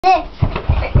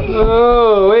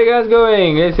Oh, where you guys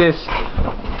going? This is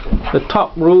the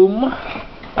top room.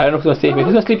 I don't know who's gonna sleep here.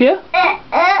 Who's gonna sleep here?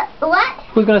 What?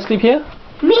 Who's gonna sleep here?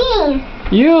 Me.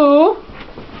 You?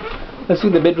 Let's see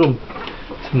the bedroom.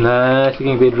 It's a nice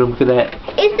looking bedroom. Look at that.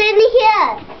 It's in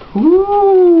here.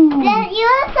 Ooh.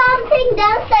 There's something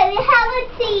downstairs. We haven't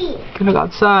seen. Okay, look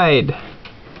outside.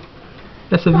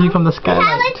 That's a view from the We skylight.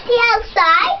 haven't seen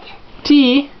outside.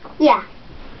 Tea? Yeah.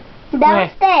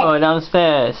 Downstairs. Where? Oh,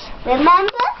 downstairs.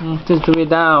 Remember? This is the way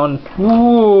down.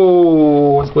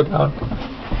 Ooh, let's go down.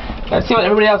 Let's see what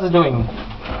everybody else is doing.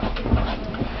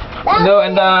 No,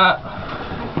 and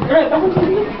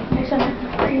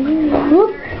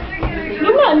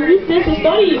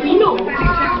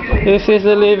this is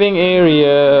the living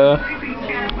area.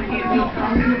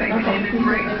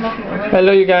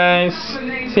 Hello, you guys.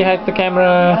 Say hi to the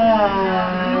camera.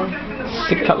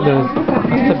 Stick up the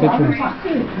bedroom.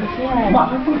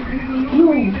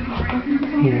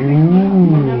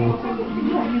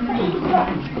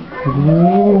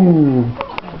 Ooh.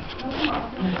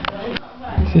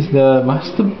 This is the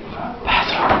master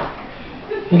bathroom.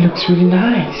 It looks really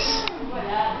nice.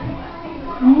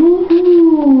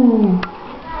 Ooh.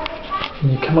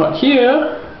 And you come out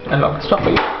here and lock the stop for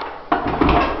you.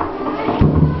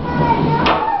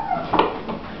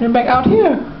 And back out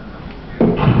here.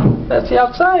 That's the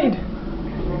outside.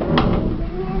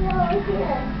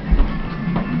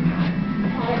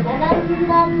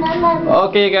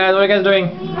 Okay guys, what are you guys doing?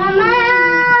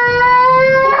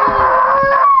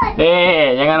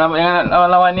 Jangan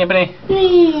lawan ni apa ni?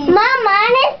 Mama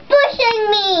is pushing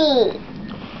me.